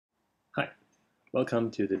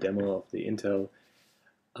Welcome to the demo of the Intel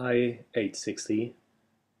i860.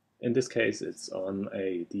 In this case, it's on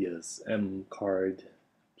a DSM card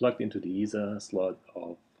plugged into the ESA slot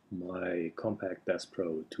of my Compact Desk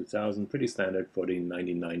Pro 2000, pretty standard for the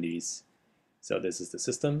 1990s. So this is the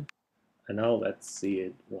system, and now let's see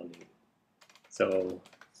it running. So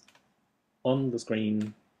on the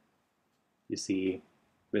screen, you see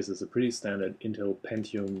this is a pretty standard Intel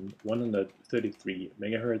Pentium 133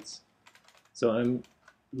 MHz. So I'm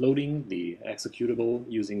loading the executable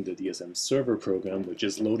using the DSM server program, which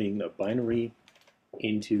is loading a binary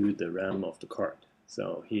into the RAM of the card.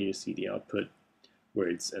 So here you see the output where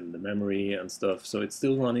it's in the memory and stuff. So it's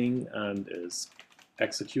still running and is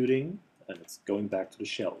executing, and it's going back to the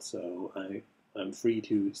shell. So I'm free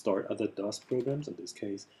to start other DOS programs. In this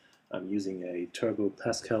case, I'm using a Turbo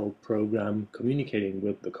Pascal program communicating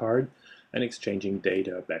with the card and exchanging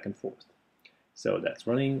data back and forth. So that's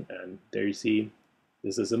running, and there you see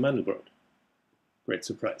this is a Mandelbrot. Great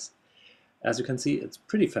surprise. As you can see, it's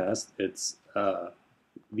pretty fast. It's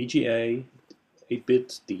VGA,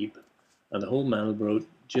 8-bit deep, and the whole Mandelbrot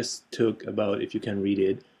just took about, if you can read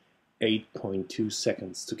it, 8.2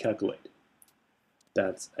 seconds to calculate.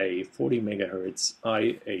 That's a 40 MHz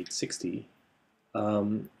i860,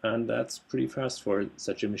 and that's pretty fast for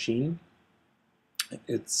such a machine.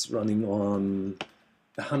 It's running on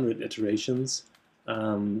 100 iterations.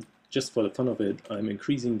 Just for the fun of it, I'm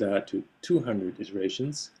increasing that to 200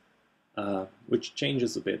 iterations, which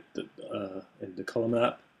changes a bit in the color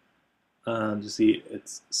map. And you see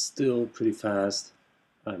it's still pretty fast.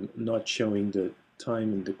 I'm not showing the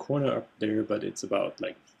time in the corner up there, but it's about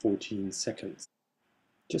like 14 seconds.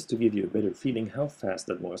 Just to give you a better feeling how fast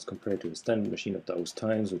that was compared to a standard machine of those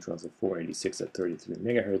times, which was a 486 at 33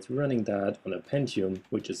 MHz, running that on a Pentium,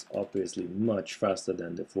 which is obviously much faster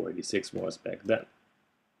than the 486 was back then.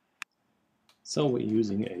 So we're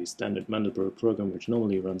using a standard Mandelbrot program, which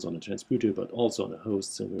normally runs on a transputer, but also on a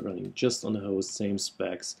host, so we're running just on the host, same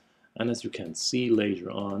specs. And as you can see later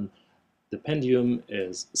on, the Pentium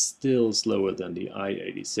is still slower than the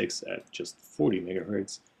i860 at just 40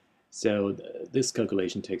 MHz. So this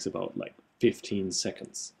calculation takes about like 15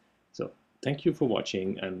 seconds. So thank you for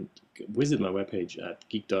watching, and visit my webpage at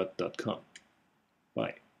geekdot.com.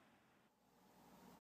 Bye.